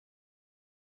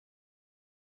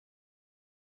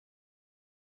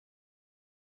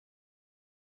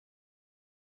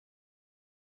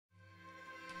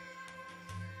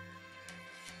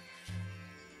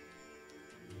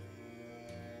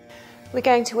We're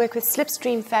going to work with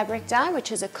slipstream fabric dye,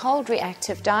 which is a cold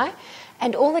reactive dye,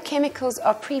 and all the chemicals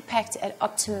are pre-packed at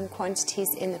optimum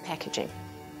quantities in the packaging.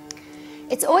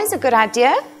 It's always a good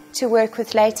idea to work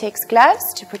with latex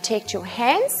gloves to protect your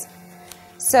hands.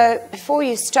 So before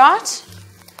you start,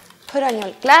 put on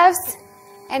your gloves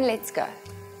and let's go.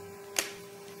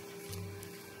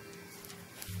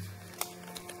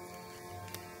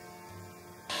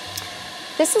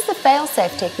 This is the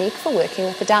fail-safe technique for working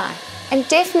with the dye, and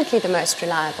definitely the most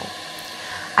reliable.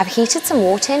 I've heated some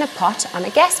water in a pot on a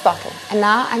gas bottle, and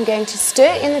now I'm going to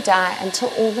stir in the dye until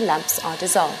all the lumps are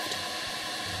dissolved.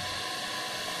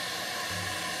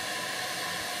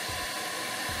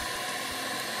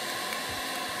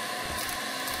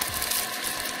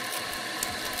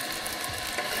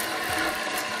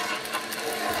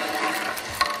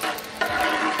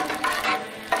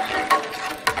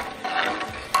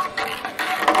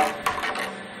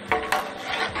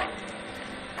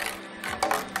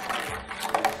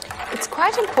 It's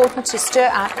quite important to stir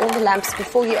out all the lumps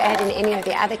before you add in any of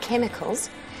the other chemicals,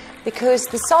 because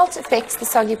the salt affects the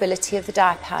solubility of the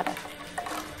dye powder.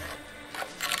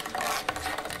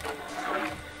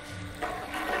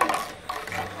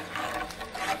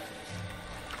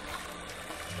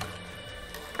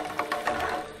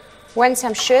 Once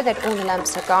I'm sure that all the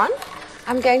lumps are gone,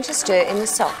 I'm going to stir in the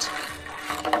salt.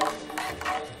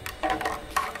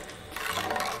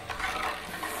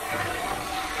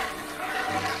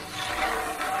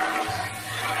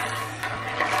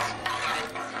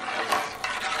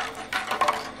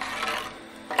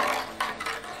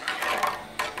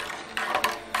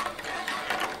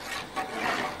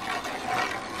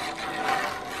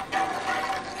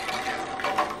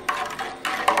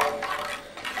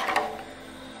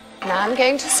 Now I'm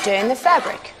going to stir in the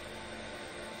fabric.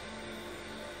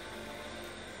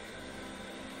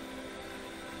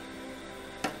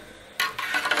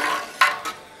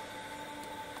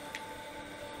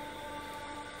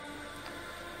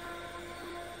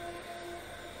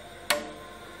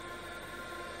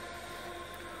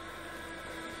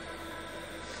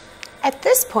 At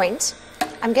this point,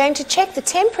 I'm going to check the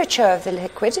temperature of the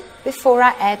liquid before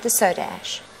I add the soda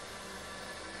ash.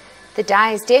 The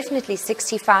dye is definitely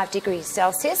 65 degrees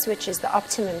Celsius, which is the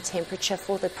optimum temperature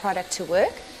for the product to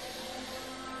work.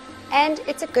 And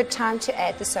it's a good time to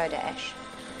add the soda ash.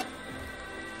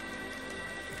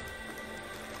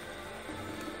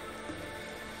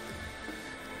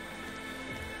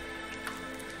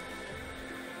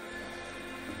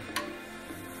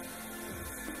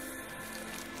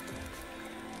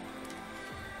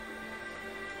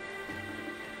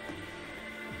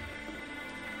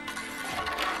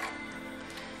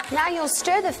 Now you'll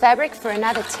stir the fabric for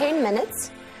another 10 minutes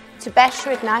to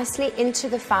batter it nicely into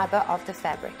the fiber of the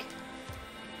fabric.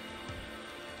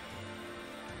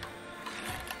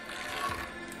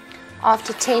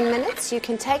 After 10 minutes, you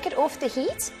can take it off the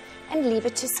heat and leave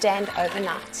it to stand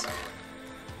overnight.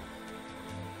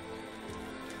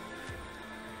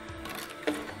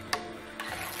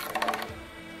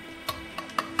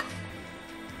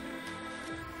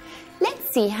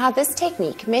 Let's see how this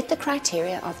technique met the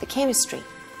criteria of the chemistry.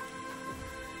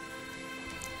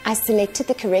 I selected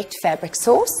the correct fabric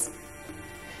source.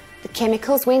 The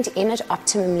chemicals went in at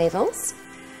optimum levels.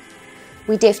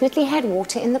 We definitely had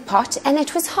water in the pot and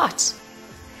it was hot.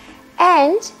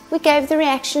 And we gave the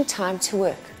reaction time to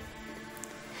work.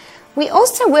 We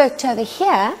also worked over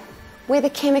here where the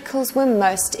chemicals were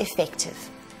most effective.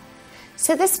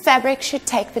 So this fabric should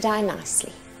take the dye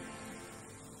nicely.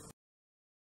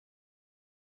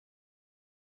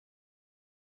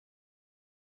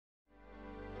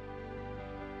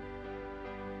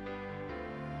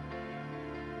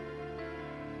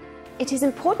 It is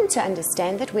important to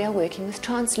understand that we are working with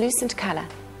translucent color.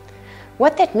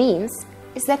 What that means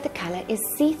is that the color is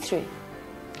see-through.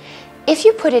 If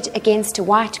you put it against a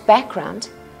white background,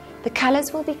 the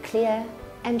colors will be clear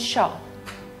and sharp.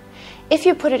 If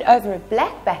you put it over a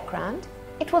black background,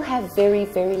 it will have very,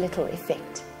 very little effect.